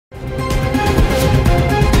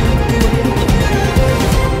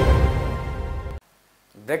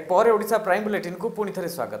Break पर Odisha prime bulletin को पुणी थे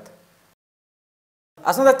स्वागत।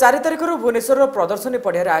 आसंता 4 तारिख भुवनेश्वर प्रदर्शनी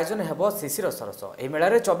पड़िया आयोजन होब शिशिर सरस। यह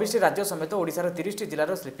मेल 24 राज्य समेत ओडिशार 30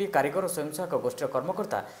 जिलार शिल्पी कारीगर स्वयंसहायक गोष्ठी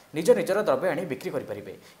कर्मकर्ता निज निजर द्रव्य आनी बिक्री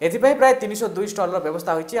करेंगे। एथपाई प्राय 302 स्टल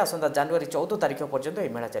व्यवस्था होती। आसंता जनवरी 14 तारिख पर्यंत यह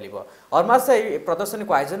मेला चलो। अरमास यह प्रदर्शनी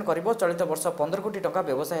को आयोजन कर चलित वर्ष 15 कोटी टंका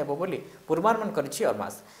व्यवसाय होब पूर्वानुमान कर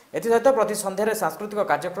अरमास। एसहित प्रति सन्धार सांस्कृतिक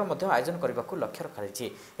कार्यक्रम आयोजन करने को लक्ष्य रखा।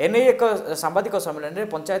 एने एक सांबादिक सम्मेलन में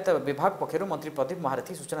पंचायत विभाग पक्षर मंत्री प्रदीप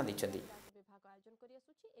महारथी सूचना दी।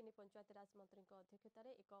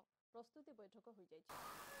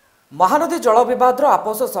 महानदी जल विवाद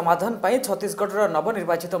आपस समाधान पर छत्तीसगढ़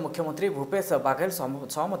नवनिर्वाचित मुख्यमंत्री भूपेश बाघेल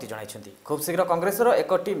सहमति जनाइछन्ति। खूब शीघ्र कांग्रेसर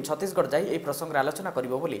एक टीम छत्तीसगढ़ जाई ए प्रसंग आलोचना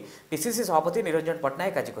करिबो बोली पीसीसी सभापति निरंजन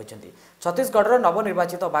पट्टनायक आज कहिसन्ति। छत्तीसगढ़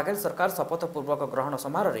नवनिर्वाचित बाघेल सरकार शपथपूर्वक ग्रहण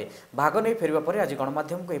समारोह में भाग नहीं फेरिबा पर आज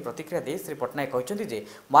गणमाध्यम को प्रतिक्रिया दे श्री पट्टनायक कहिसन्ति जे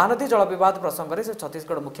महानदी जल विवाद प्रसंग में से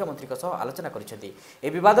छत्तीसगढ़ मुख्यमंत्री आलोचना करिसन्ति। ए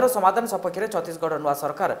विवादर समाधान सपक्ष में छत्तीसगढ़ नुआ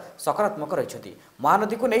सरकार सकारात्मक रहिसन्ति।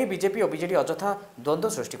 महानदी को नहीं बीजेपी और बीजेडी अजथा द्वंद्व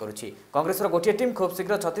सृष्टि करुछि। कांग्रेसर गोटे टीम खूब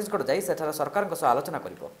शीघ्र छत्तीसगढ़ जाई सेठार सरकार आलोचना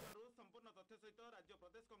करिबो।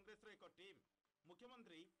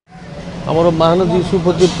 हमर महानदी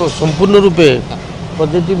इश्यू संपूर्ण रूपे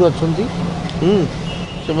पॉजिटिव अछंती।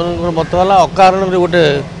 से मतवाला अकारण रे गोटे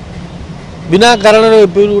बिना कारण रे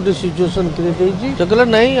गोटे सिचुएशन क्रिएट होई सकले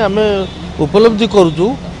नहीं। आमे उपलब्धि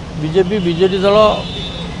करूछु बीजेपी बीजेडी दल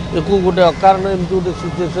एको गोटे अकारण एमती गोटे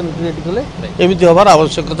सिचुएशन क्रिएट कले एमती हबार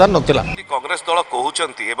आवश्यकता नथिला। कांग्रेस दल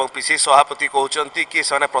कहउचंती एवं पीसी सभापति कहउचंती कि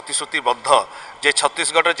से प्रतिश्रुतिबद्ध जे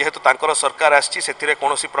छत्तीसगढ़ जेहेतु तांकर सरकार आछि सेथिरे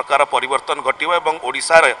कोनोसी प्रकार परिवर्तन घटिबो एवं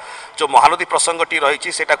ओडिसा रे जो महानदी प्रसंगटी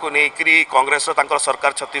रहिछि सेटाको नेकरी कांग्रेस तांकर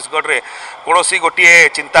सरकार छत्तीसगढ़ रे कोनोसी गोटिए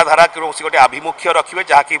चिंताधारा कोनोसी गोटे आभिमुख्य रखिबे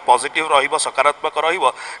जहा कि पॉजिटिव रहिबो सकारात्मक रहिबो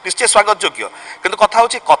निश्चय स्वागत योग्य। किंतु कथा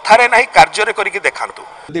होछि कथारे नाही कार्य रे करिके देखांतु।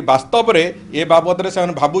 यदि वास्तव रे ए बाबद रे से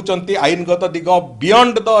भाबुचंती आईनगत दिग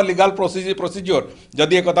बियॉन्ड द लीगल प्रोसीजर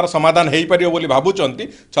जदि एक कथार समाधान हेई परियो बोली भाबुचंती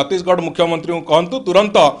छत्तीसगढ़ मुख्यमंत्री को कहंतु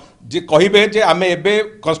तुरंत जे कहिबे जे आमे एबे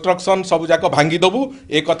कंस्ट्रक्शन सब जाक भांगी दबु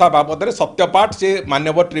ए कथा बाबद रे सत्यपाठ से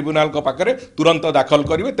माननीय ट्रिब्यूनल को पाखरे तुरंत दाखल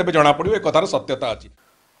करिवे तेबे जणा पड़िबो ए कथार सत्यता अछि।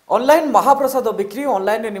 ऑनलाइन महाप्रसाद बिक्री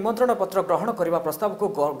ऑनलाइन निमंत्रण पत्र ग्रहण करने प्रस्ताव को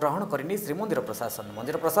ग्रहण करनी श्रीमंदिर प्रशासन।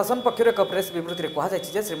 मंदिर प्रशासन पक्षर एक प्रेस विवृत्ति में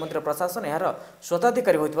कहुई श्रीमंदिर प्रशासन यार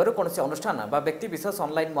स्वताधिकारी होइथिबारु कोनोसी अनुष्ठान बा व्यक्ति विशेष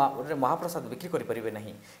ऑनलाइन महाप्रसाद बिक्री करें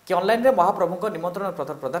नहीं कि ऑनलाइन रे महाप्रभु निमंत्रण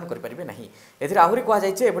पत्र प्रदान करें नहीं। एथिरे आहुरी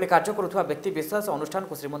कहुई एभली कार्य करुवा व्यक्ति विशेष अनुष्ठान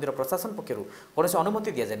को श्रीमंदिर प्रशासन पक्षर कोनोसी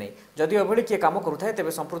अनुमति दिया जाए नहीं। जदि एभली किए काम करुए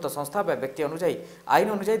तेज संपृक्त संस्था बा व्यक्ति अनुଯାयी आईन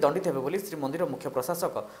अनुଯାयी दंडित हेबे बोली श्रीमंदिर मुख्य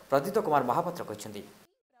प्रशासक प्रदीप कुमार महापात्र कहते।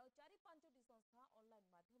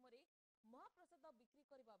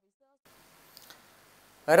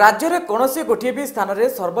 राज्य में कौन गोटे भी स्थान में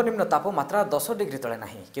सर्वनिम्न तापमात्रा 10 डिग्री तले ना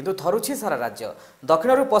किंतु थरुछि सारा राज्य।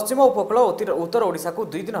 दक्षिण पश्चिम उपकूल उत्तर ओडिशा को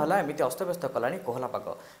 2 दिन है एमती अस्तव्यस्त कलानी कोहला पाग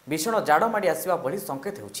भीषण जाड़ माड़ी आसवा भली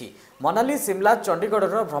संकेत होछि। मनाली शिमला चंडीगढ़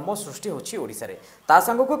भ्रम सृष्टि होछि ओडिशा रे। ता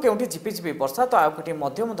संग को केउठी झिपिझिपि वर्षा तो आउ केउठी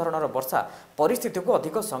मध्यम धरणर वर्षा परिस्थिति को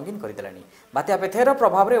अधिक संगीन करदेलानी। बात्या पेथेर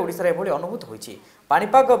प्रभाव में ओडिशा रे एभली अनुभूत होछि।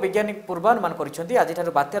 पाणीपाग वैज्ञानिक पूर्वानुमान करिसेंति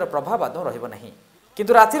आजिठारु बात्यार प्रभाव आदौ रहिबो नाही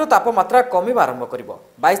किंतु रातिर तापमात्रा कमिबा आरंभ करिबो।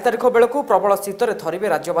 22 तारिख बेलू प्रबल शीतर थरिबे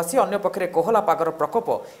राज्यवासी। अन्य पक्षरे कोहला पागर प्रकोप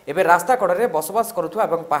एवं रास्ता कड़े बसवास करुवा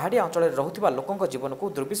और पहाड़िया अंचल रहुथिबा लोकंक जीवन को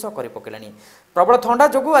दुर्विषह कर पकेलानी। प्रबल ठंडा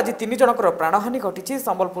जोगु आज 3 जनकर प्राणहानि घटी।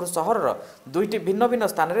 संबलपुर सहरर 2टी भिन्न भिन्न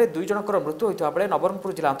स्थान में 2 जनकर मृत्यु होता बेले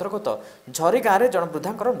नवरंगपुर जिला अंतर्गत झरी गाँव में जन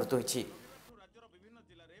वृद्धांकर मृत्यु होती।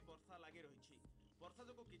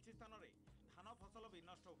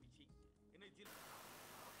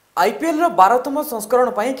 आईपीएल 12तम संस्करण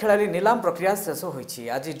पर खेलाड़ी नीलाम प्रक्रिया शेष होती।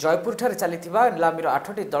 आज जयपुर ठारे चलीथिबा नीलामीर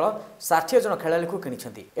 8टी दल 60 जन खेलाड़ी को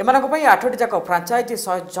किनिछन्ति। एमानक पई 8टी जाक फ्रांचाइज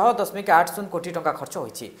 106.80 कोटी टंका खर्च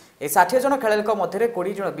होईछि। ए 60 जन खेलाड़ी मध्य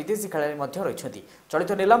 20 जन विदेशी खेलाड़ी मध्य रहिछन्ति।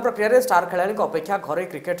 चलित नीलाम प्रक्रिया रे स्टार खेलाड़ी अपेक्षा घरे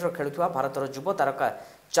क्रिकेटर खेलुवा भारतर युवा तारका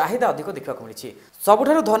चाहिदा अधिक देखा मिली।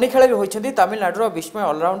 सबुठारु धनी खेलाड़ी होइछन्ति तमिलनाडुर विस्मय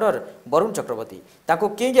ऑलराउंडर वरुण चक्रवर्ती। ताको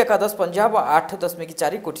किंग एकादश पंजाब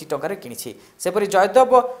 8.4 कोटी टंकार किनिछि। सेपरि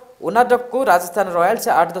जयदेव उनाडक को राजस्थान रॉयल्स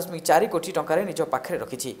 8.4 कोटी टंकार निज पाखे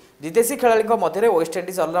रखिछि। विदेशी खेलाड़ी मध्य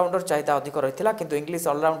वेस्टइंडिज ऑलराउंडर चाहिदा अधिक रही किंतु इंग्लिश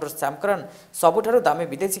ऑलराउंडर सैम करन सबुठारु दामी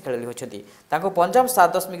विदेशी खेलाड़ी होइछन्ति। ताको पंजाब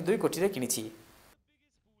 7.2 कोटी रे किनिछि।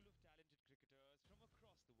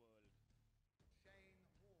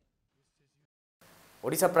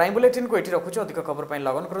 ओडिशा प्राइम बुलेटिन को एठी रखुछु। अधिक खबर पाई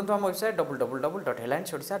लगन करंतु हम वेबसाइट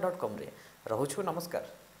www.headlinesodisha.com रे। रहुछु नमस्कार।